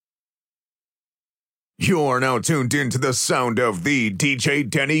You're now tuned into the sound of the DJ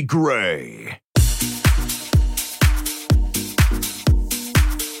Denny Gray.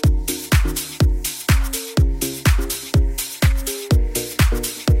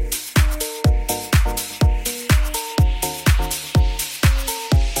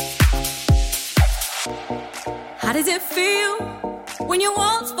 How does it feel when your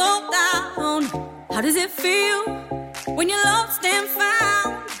walls fall down? How does it feel when you're lost and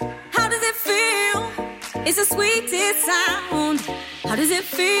found? How does it feel? It's the sweetest sound. How does it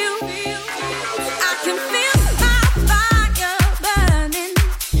feel? I can feel my fire burning.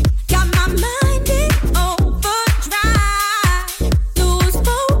 Got my mind in overdrive. Lose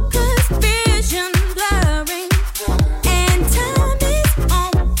focus, vision blurring. And time is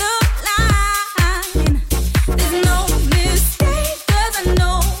on the line. There's no mistake, 'cause I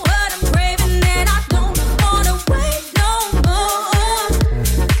know what I'm craving. And I don't wanna wait no more.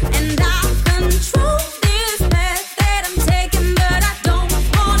 And I control this path that I'm taking, but I don't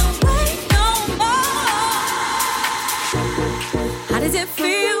wanna wait no more. How does it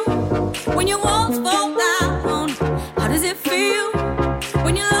feel when your walls fall down? How does it feel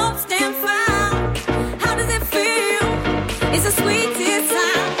when you're lost and found? How does it feel? It's the sweetest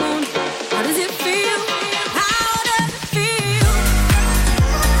sound. How does it feel? How does it feel?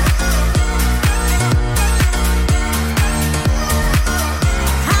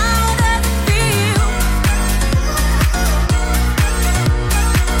 How does it feel?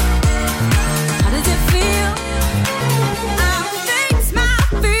 How does it feel? I'll face my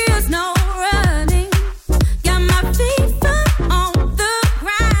fears, no running. Got my feet firm on the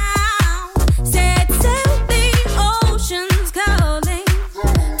ground. Set sail the oceans calling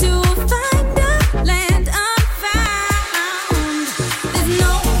to find a land unfound. There's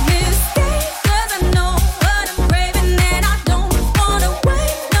no mistake, 'cause I know what I'm craving. And I don't wanna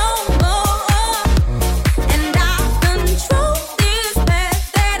wait no more. And I control this path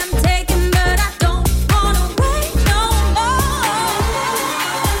that I'm taking, but I don't wanna wait no more.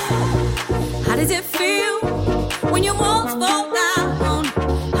 How does it feel when your walls fall down?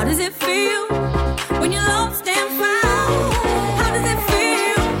 How does it feel when you're lost and found? How does it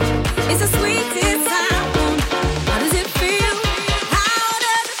feel? It's the sweetest sound. How does it feel? How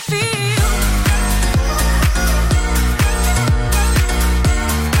does it feel?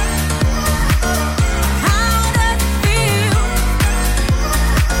 How does it feel?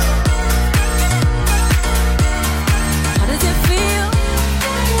 How does it feel?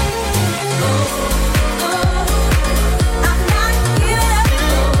 I'm not giving up.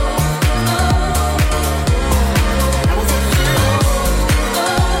 How does it feel?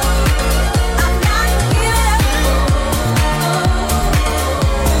 I'm not giving up.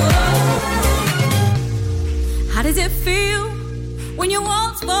 How does it feel when your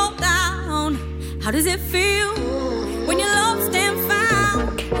walls fall down? How does it feel when you're lost and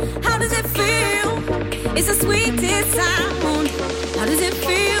found? How does it feel? It's the sweetest sound. How does it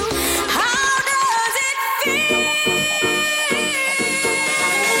feel? How does it feel?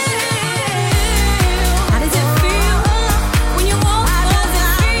 How does it feel when your walls fall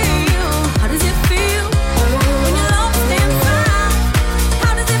down? How does it feel when you're lost and found?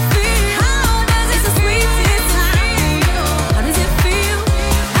 How does it feel? It's the sweetest sound. How does it feel?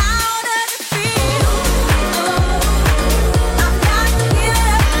 How does it feel? I'm not giving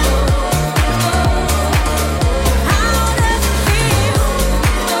up. How does it feel?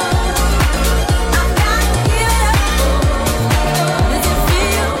 I'm not giving up. How does it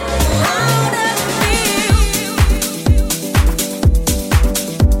feel? How does it feel?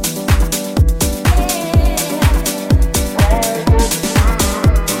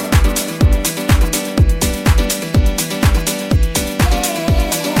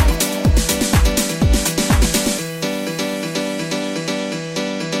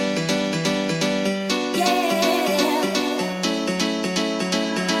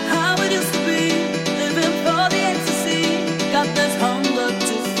 How it used to be, living for the ecstasy. Got this hunger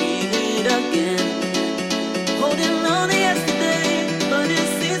to feel it again. Holding on to yesterday, but it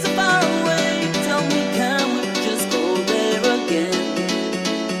seems so far away. Tell me, can we just go there again?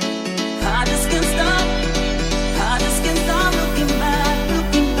 I just can't stop. I just can't stop looking back,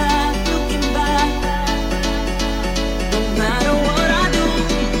 looking back, looking back. No matter what I do,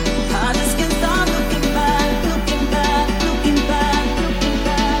 I just can't stop looking back, looking back, looking back, looking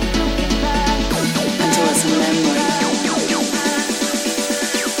back, looking back. Until it's a memory.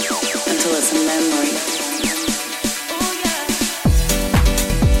 Until it's a memory. Oh yeah.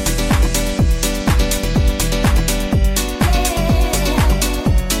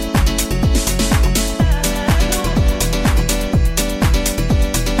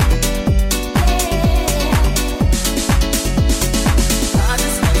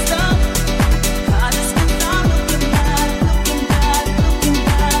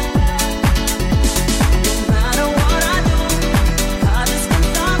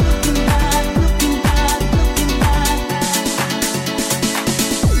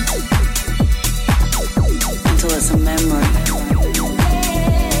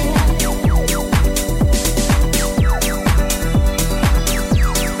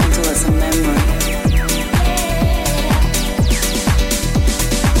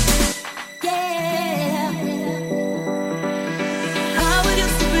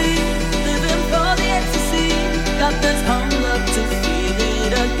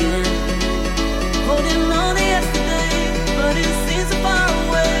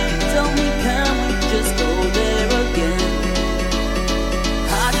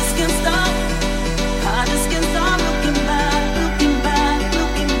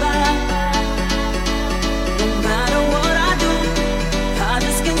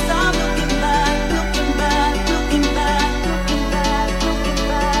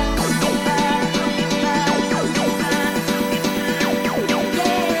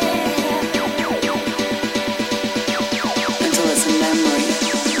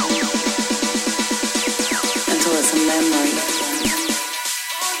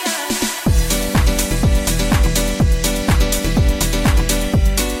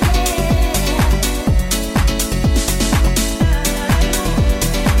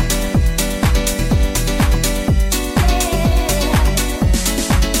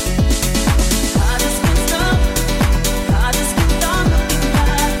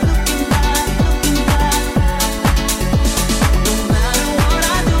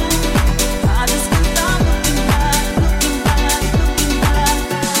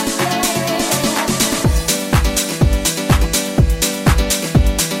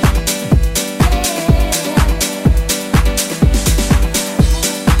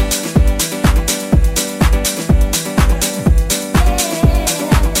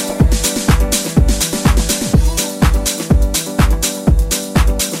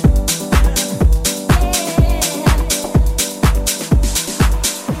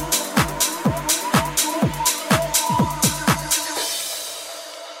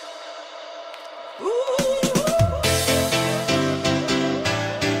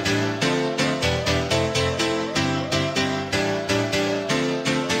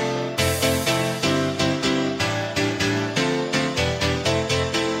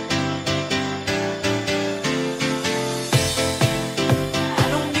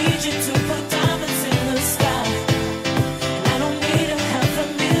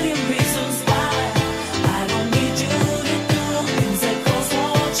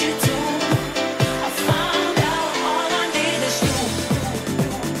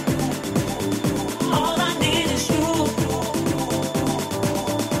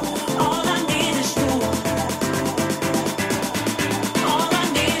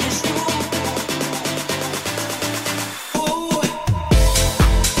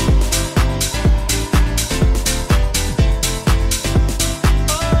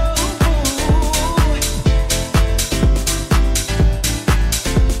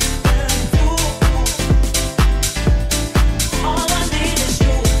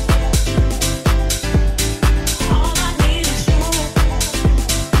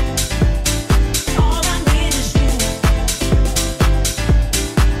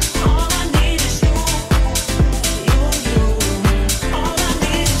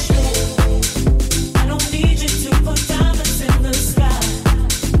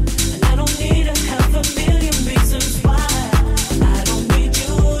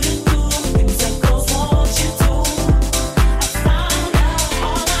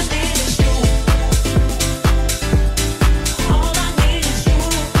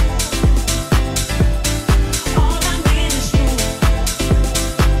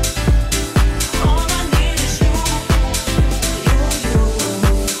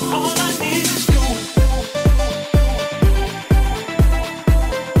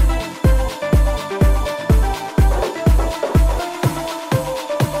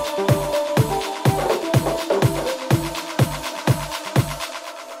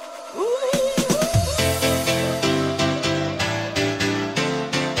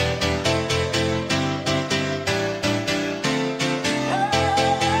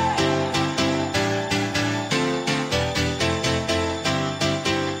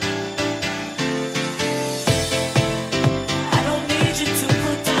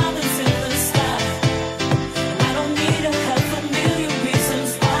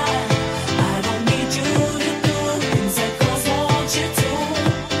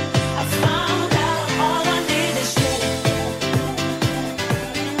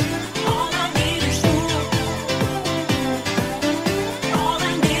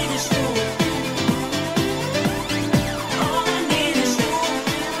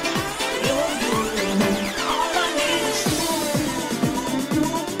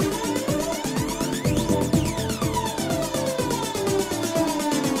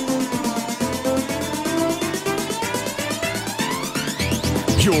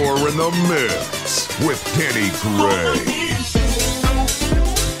 You're in the mix with Danny Gray.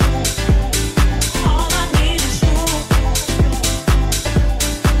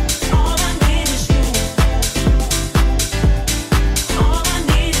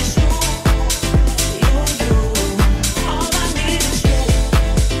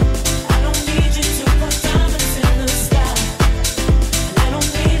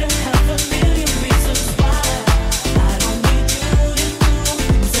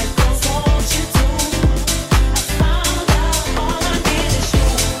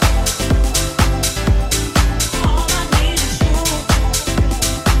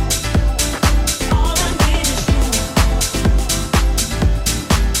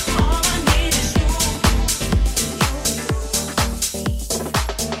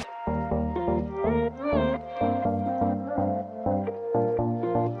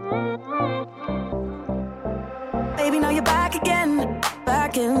 Baby, now you're back again,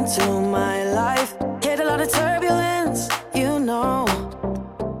 back into my life. Hit a lot of turbulence, you know.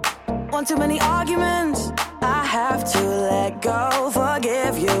 One too many arguments, I have to let go.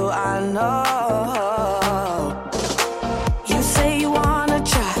 Forgive you, I know. You say you wanna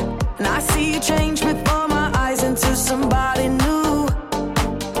try, and I see you change before my eyes into somebody new.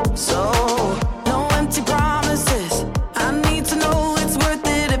 So, no empty promises. I need to know it's worth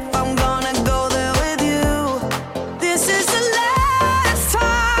it if I'm gonna go there with you. This is the last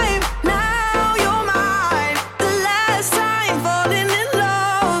time, now you're mine. The last time falling in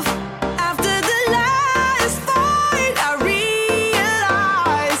love. After the last fight, I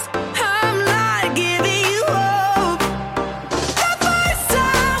realized I'm not giving you hope. The first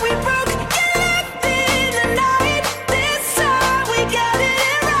time we broke, you left in the night. This time we got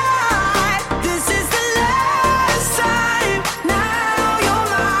it right. This is the last time, now you're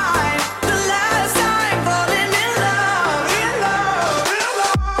mine. The last time falling in love, in love, in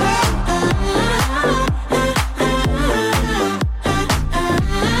love.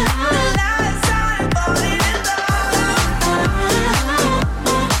 The last time falling in love.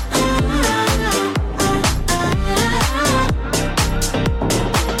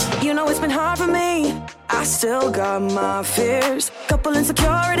 You know it's been hard for me. I still got my fears, couple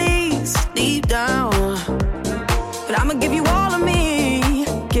insecurities deep down. But I'ma give you all of me,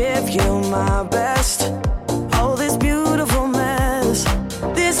 give you my best. Oh, this beautiful mess.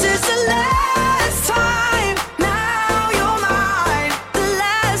 This is the last time, now you're mine. The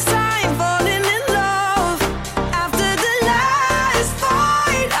last time falling in love. After the last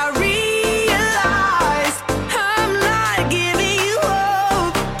fight, I realized I'm not giving you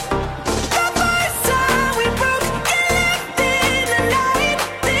hope. The first time we broke, you left in the night.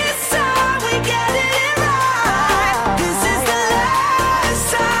 This time we got it right. This is the last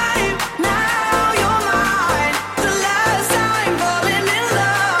time, now you're mine. The last time falling in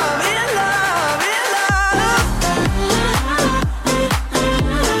love, in love.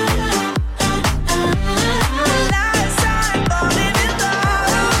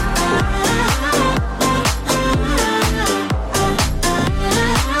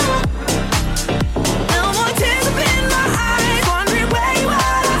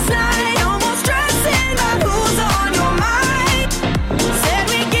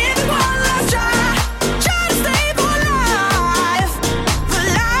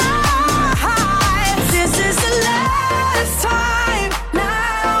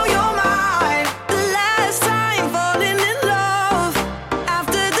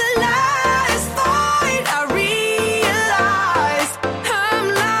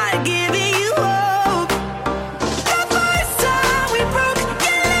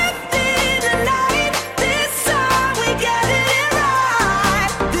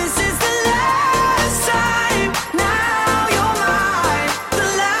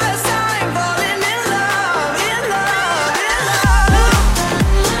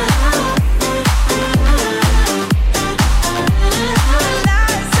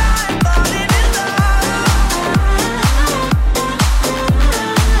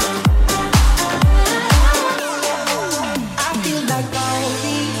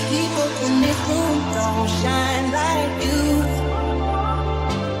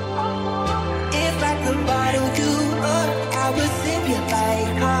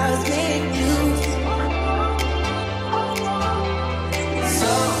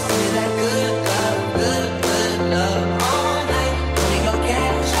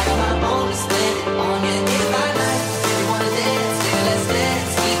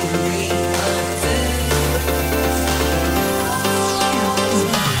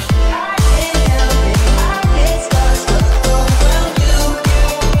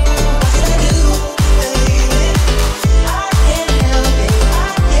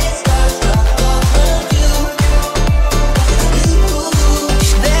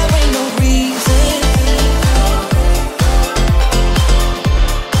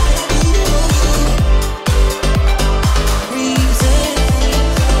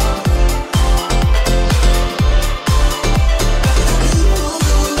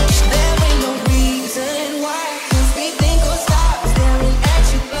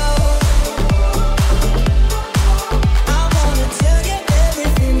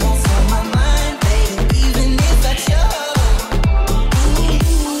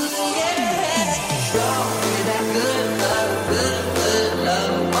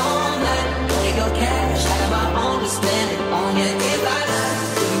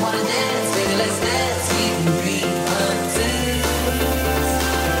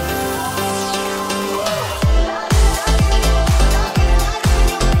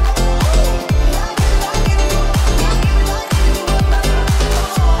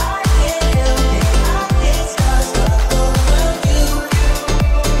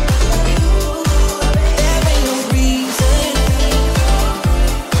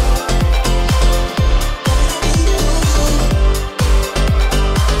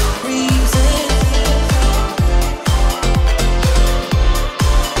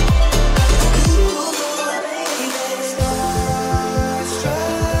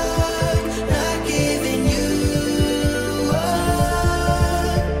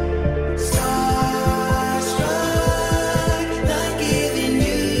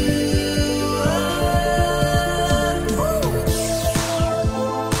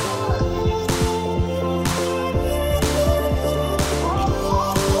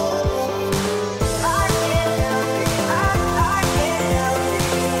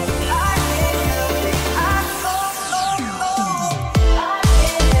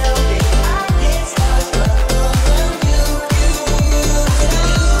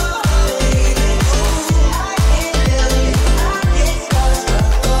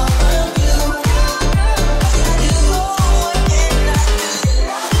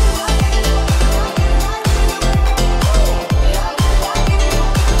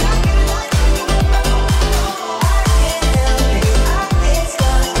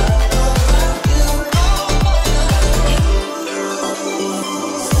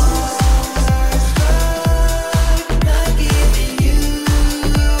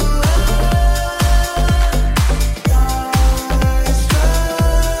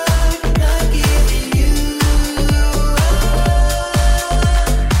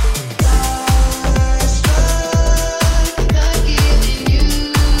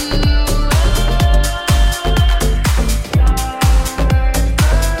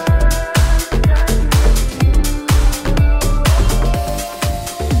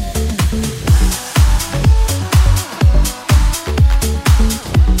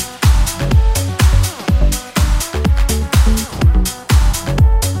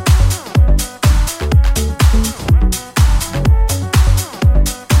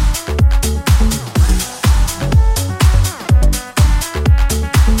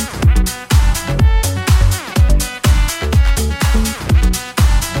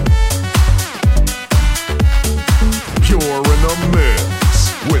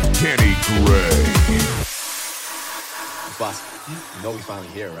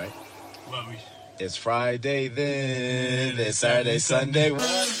 right? It's Friday then, it's Saturday, Sunday. What?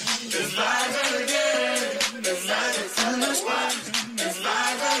 It's Friday again. It's Friday, Sunday. It's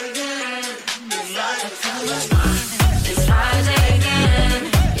Friday again. It's Friday, Sunday. It's Friday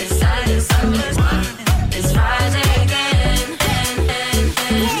again. It's Saturday, Sunday. It's Friday again.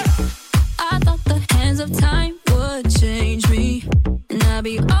 I thought the hands of time would change me, and I'd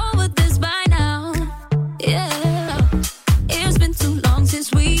be over this by now. Yeah, it's been too long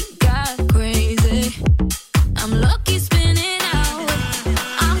since we got crazy. I'm lucky spinning out.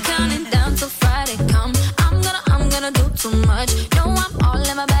 I'm counting down till Friday come. I'm gonna do too much. No, I'm all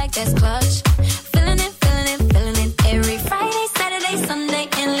in my bag, that's clutch. Feeling it, feeling it, feeling it. Every Friday, Saturday, Sunday,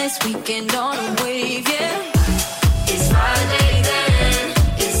 endless weekend on a wave, yeah. It's Friday then.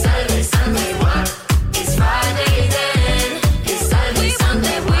 It's Saturday, Sunday, what? It's Friday then. It's Saturday,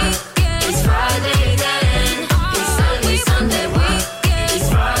 Sunday, weekend. It's Friday then. It's Saturday, Sunday, weekend. It's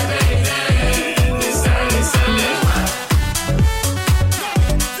Friday then. It's Saturday, Sunday, what?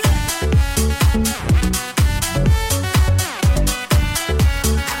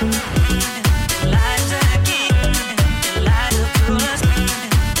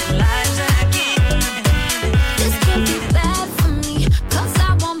 This could be bad for me, 'cause I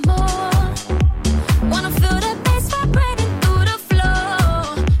want more. Wanna feel the bass vibrating through the floor.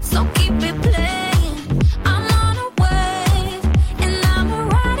 So keep it playing. I'm on a wave, and I'ma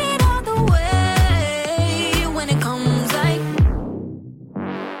ride it all the way. When it comes like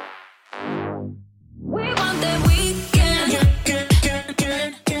we want that weekend.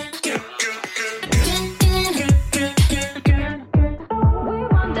 We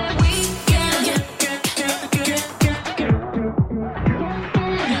want that weekend.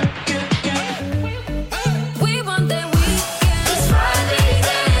 We want that weekend. It's Friday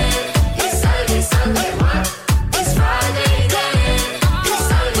then. It's Saturday, Sunday, what? It's Friday then. It's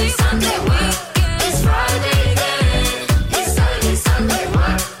Saturday, Sunday, weekend. It's Friday then. It's Saturday, Sunday,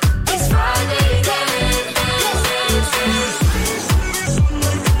 what? It's Friday then.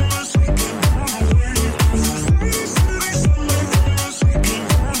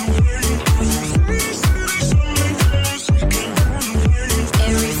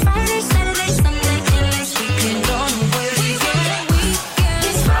 Every Friday, Saturday, Sunday, endless weekend on the wave.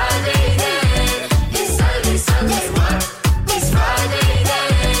 It's Friday then. It's Saturday, Sunday, what? It's Friday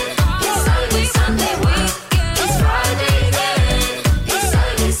then. It's Saturday, Sunday, weekend. It's Friday then. It's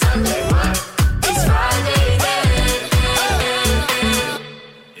Saturday, Sunday, what? It's Friday then.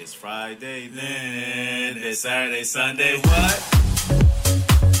 It's Friday then, it's Saturday, Sunday, what?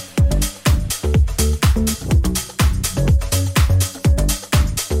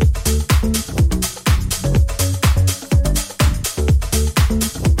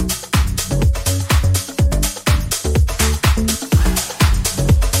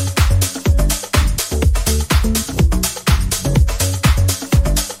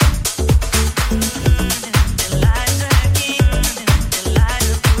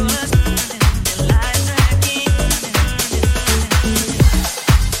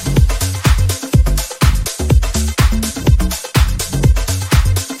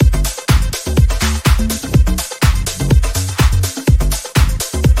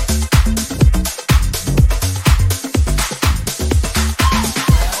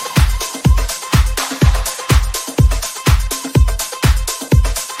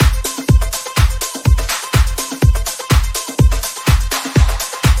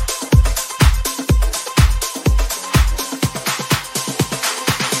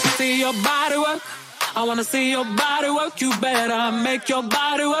 See your body work. I wanna see your body work. You better make your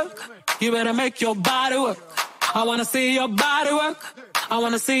body work. You better make your body work. I wanna see your body work. I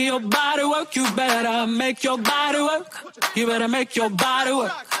wanna see your body work. You better make your body work. You better make your body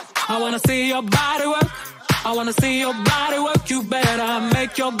work. I wanna see your body work. I wanna see your body work. You better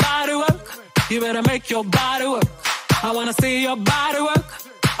make your body work. You better make your body work. I wanna see your body work.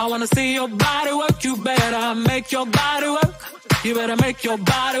 I wanna see your body work. You better make your body work. You better make your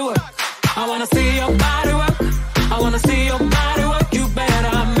body work. I wanna see your body work. I wanna see your body work. You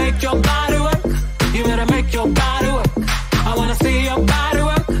better make your body work. You better make your body work. I wanna see your body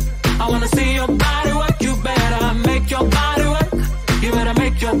work. I wanna see your body work. You better make your body work. You better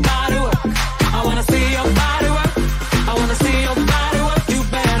make your body work. I wanna see your body work. I wanna see your body work. You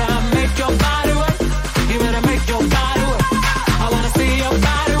better make your body work. You better make your body work. I wanna see your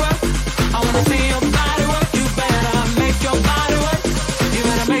body work. I wanna see your body work. You better make your body work. You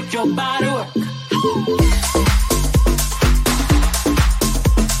better make your body work.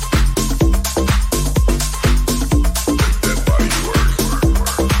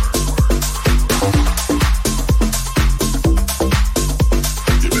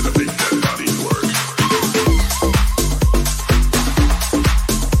 You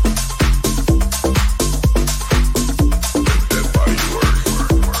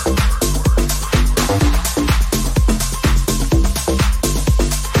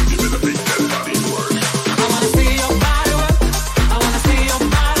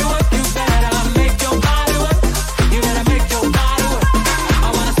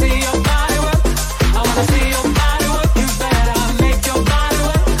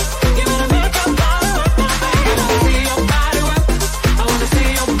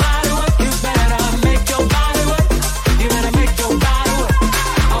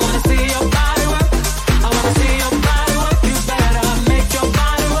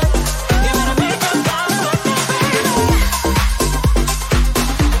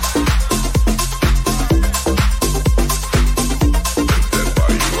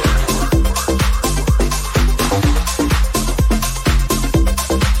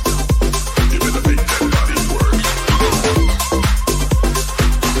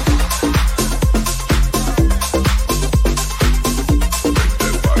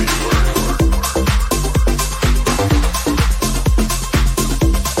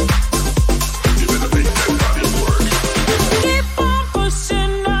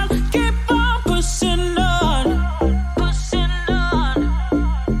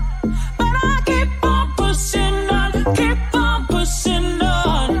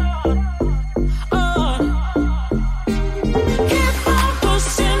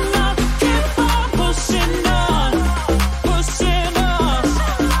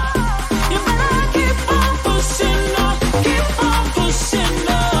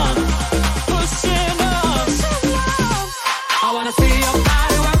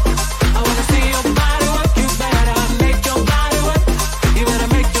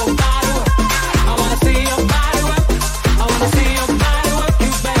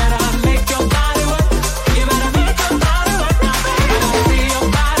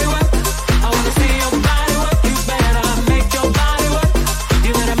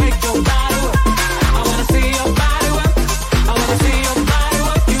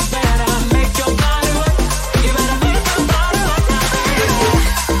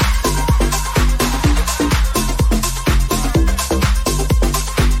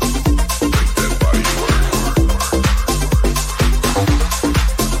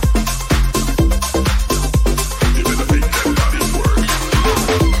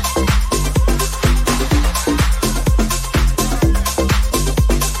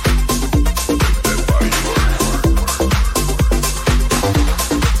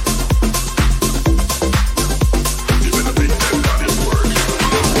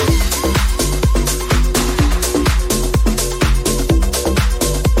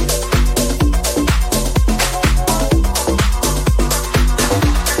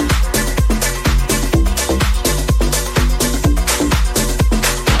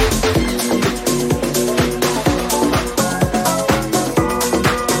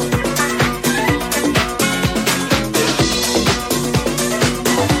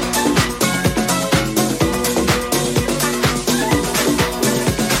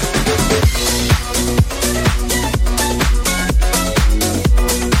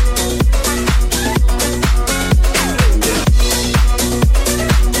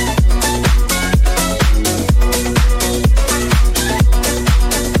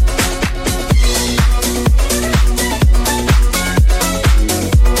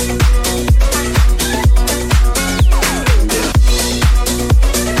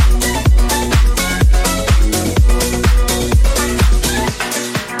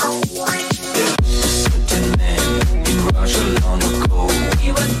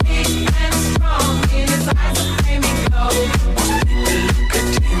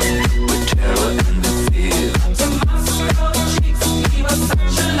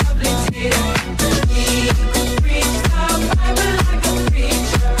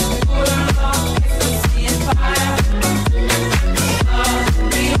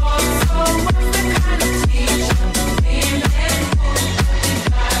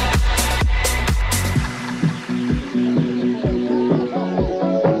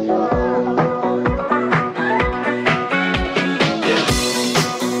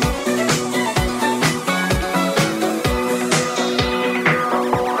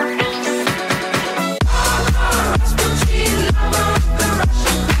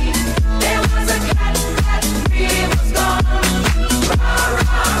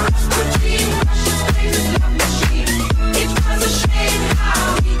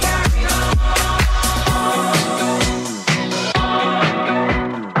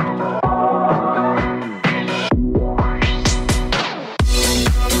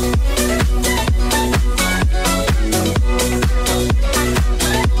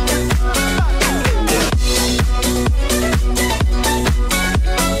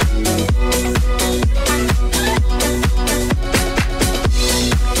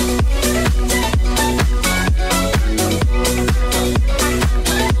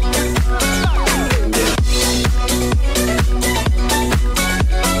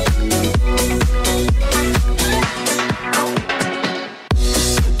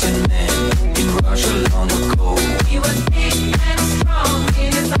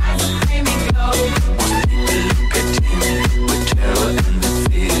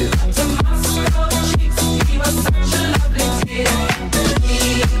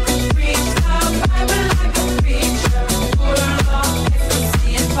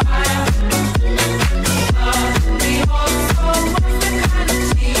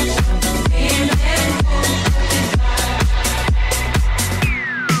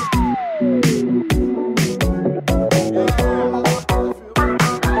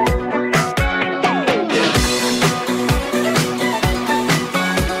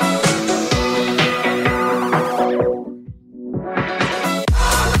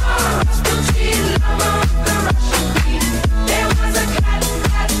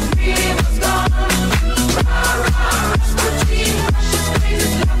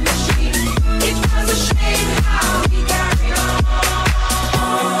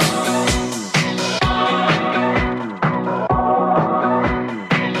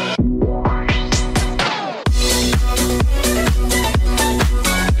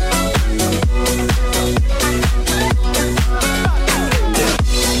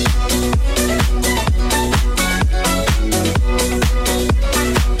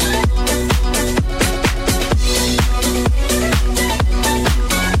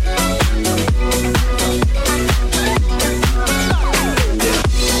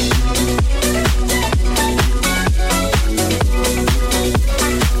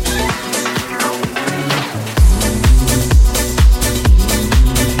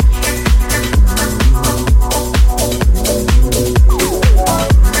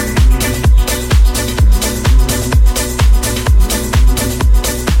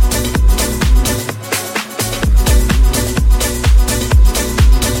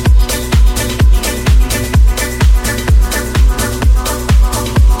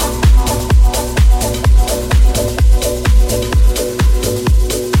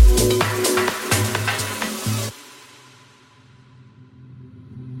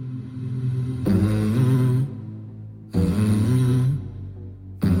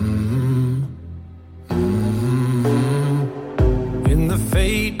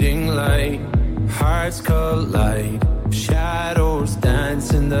hearts collide. Shadows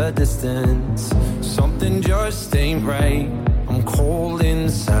dance in the distance. Something just ain't right. I'm cold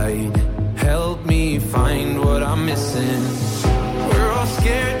inside. Help me find what I'm missing. We're all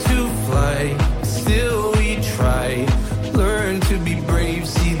scared to fly, still we try. Learn to be brave,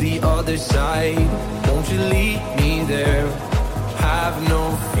 see the other side. Won't you lead me there? Have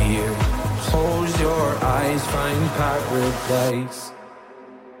no fear. Close your eyes, find paradise.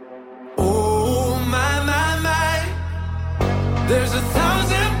 Oh my, my, my. There's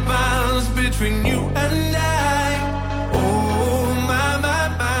 1,000 miles between you and I. Oh my, my,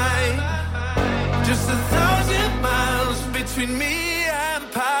 my. Just 1,000 miles between me and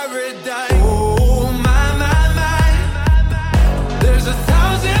paradise. Oh my, my, my. There's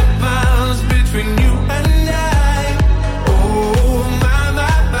 1,000 miles between you and I. Oh my,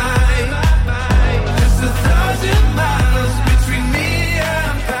 my, my. Just 1,000 miles between me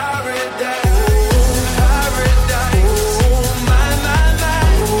and paradise.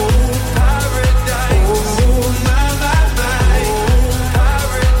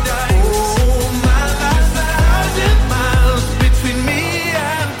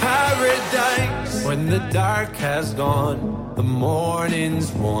 The dark has gone, the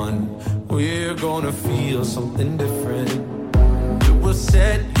morning's won. We're gonna feel something different. It will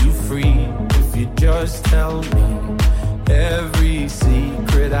set you free if you just tell me every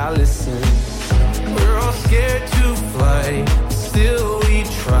secret. I listen. We're all scared to fly, still we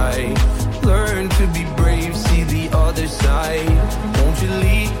try. Learn to be brave, see the other side. Won't you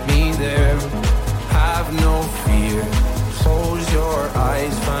lead me there? Have no fear. Close your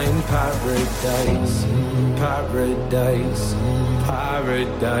eyes, find paradise, paradise,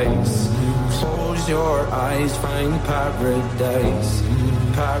 paradise. Close your eyes, find paradise,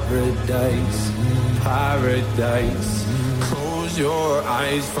 paradise, paradise. Close your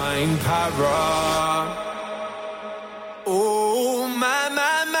eyes, find para. Oh my,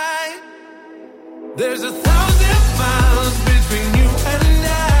 my, my. There's 1,000 miles between you and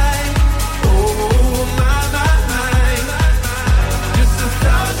I. Oh my, my, my.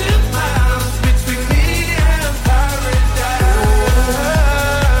 1,000 miles between me and paradise.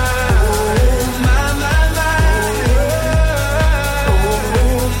 Oh my, my, my. Oh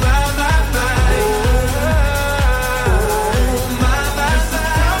my, my, my. Oh my, my,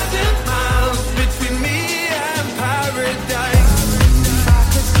 1,000 miles between me and paradise. If I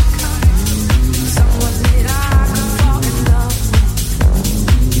could become someone that I could fall in love with,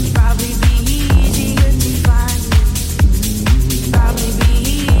 it'd probably be easier to find me. Probably be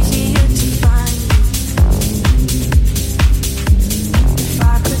easier to find you. If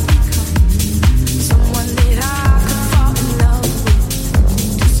I could become someone that I could fall in love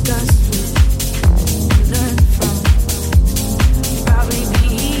with, discuss with, learn from, probably be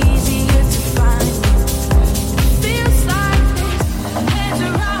easier to find you. It feels like this, hands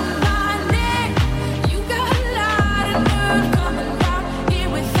around my neck. You got a lot of nerve coming round here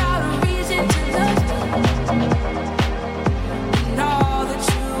without a reason to love me. And all that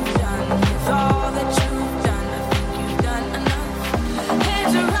you've done, with all that you've done, I think you've done enough.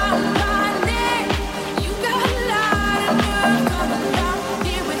 Hands around my neck, you got a lot of nerve coming round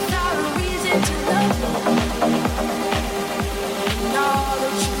here without a reason to love me. And all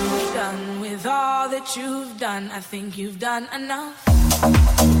that you've done, with all that you've done, I think you've done enough.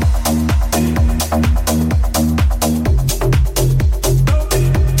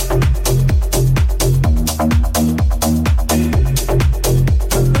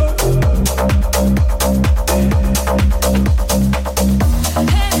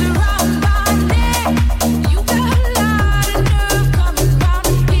 Hands around my neck, you got a lot of nerve coming round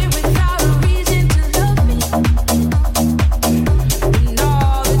here without a reason to love me. And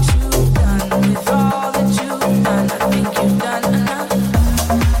all that you've done, with all that you've done, I think you've done enough.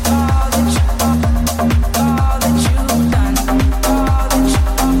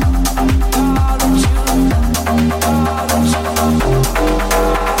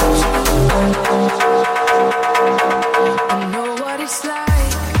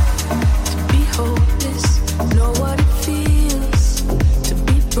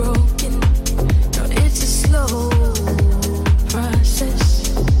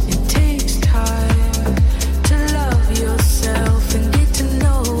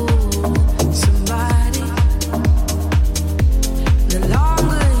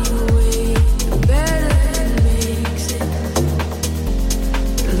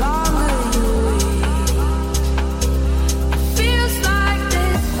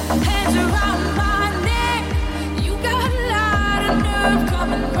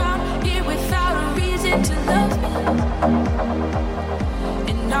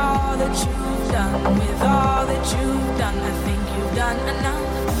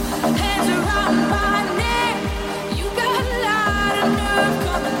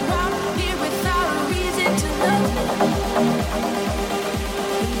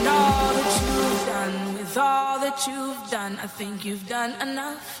 that you've done, I think you've done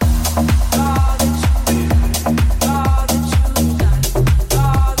enough.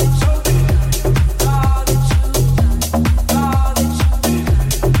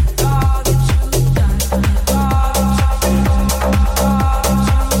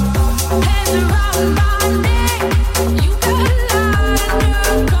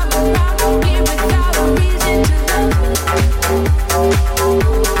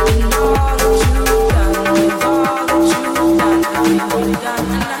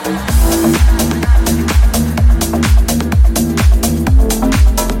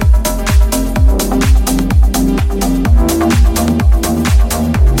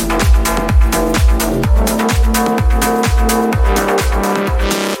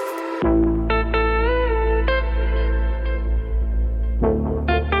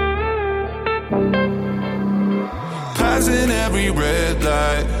 Passing every red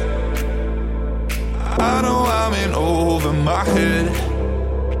light, I know I'm in over my head,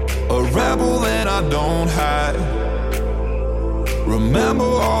 a rebel and I don't hide. Remember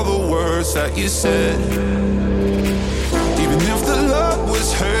all the words that you said. Even if the love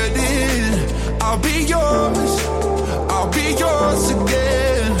was hurting, I'll be yours, I'll be yours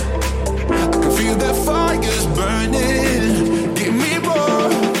again. I can feel that fire's burning, give me more.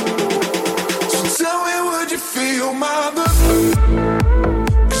 So tell me, would you feel my love?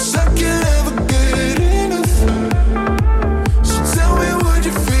 'Cause I can't ever get enough. So tell me, would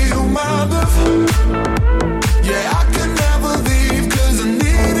you feel my love? Yeah, I can never leave 'cause I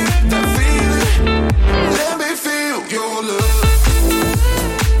need it, that feeling. Let me feel your love.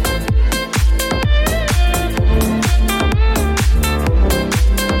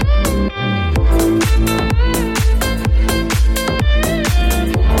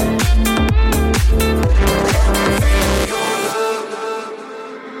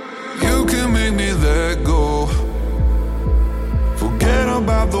 You can make me let go, forget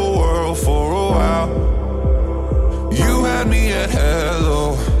about the world for a while. You had me at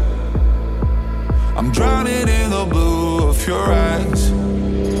hello, I'm drowning in the blue of your eyes.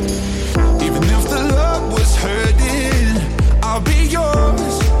 Even if the love was hurting, I'll be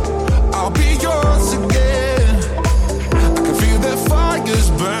yours, I'll be yours again. I can feel that fire's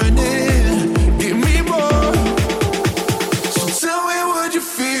burning, give me more. So tell me, would you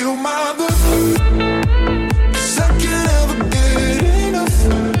feel my love? 'Cause I can't ever get enough.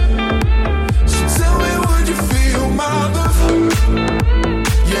 So tell me, would you feel my love?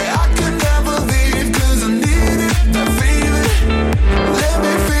 Yeah, I can never leave 'cause I need it, that feeling. Let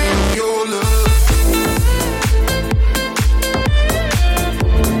me feel your love.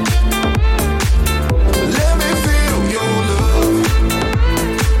 Let me feel your love.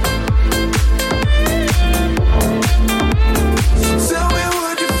 So tell me,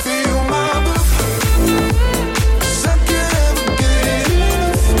 would you feel my love? 'Cause I can't ever get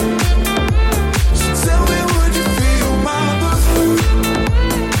enough. So tell me, would you feel my love?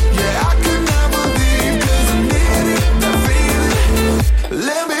 Yeah, I can never leave 'cause I need it, that feeling.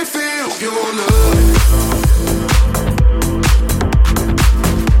 Let me feel your love.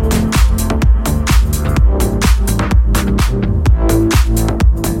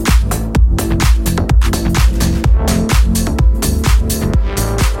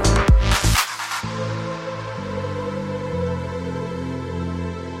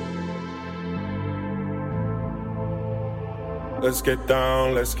 Let's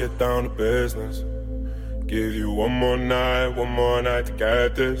get down to business. Give you one more night to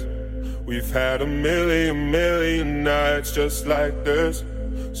get this. We've had a million nights just like this.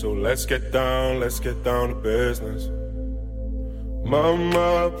 So let's get down to business.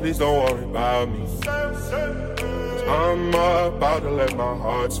 Mama, please don't worry about me, 'cause I'm about to let my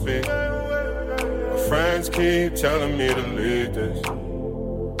heart speak. My friends keep telling me to leave this.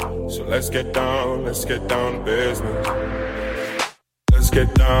 So let's get down to business. Let's get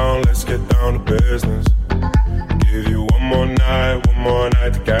down to business. Give you one more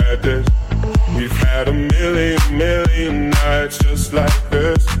night to get this. We've had a million nights just like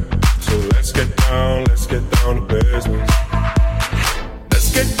this. So let's get down to business. Let's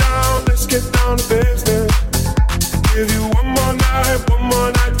get down to business. Give you one more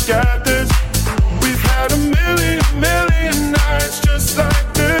night to get this. We've had a million nights just like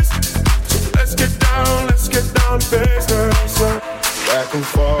this. So let's get down to business.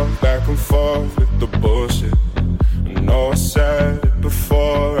 Back and forth with the bullshit. I know I said it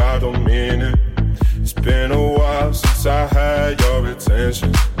before, I don't mean it. It's been a while since I had your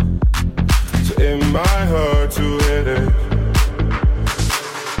attention, so it might hurt to hit it.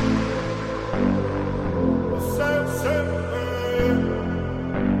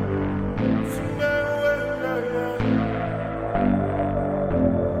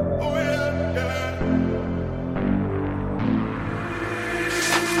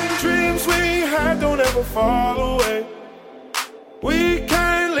 never fall away. We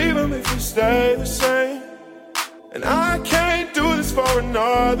can't leave them if we stay the same. And I can't do this for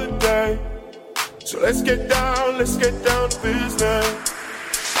another day. So let's get down to business.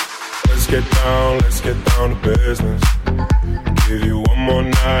 Let's get down to business. Give you one more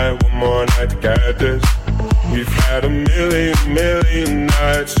night to get this. We've had a million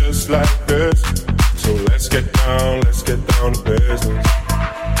nights just like this. So let's get down to business.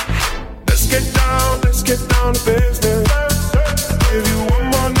 Let's get down to business. Give you one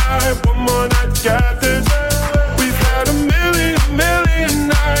more night to get this. We've had a million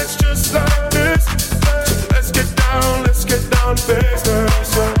nights just like this. So let's get down to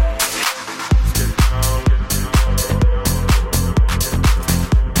business.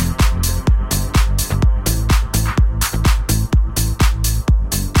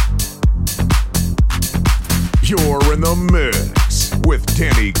 You're in the mix with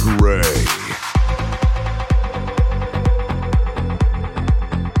Danny Gray.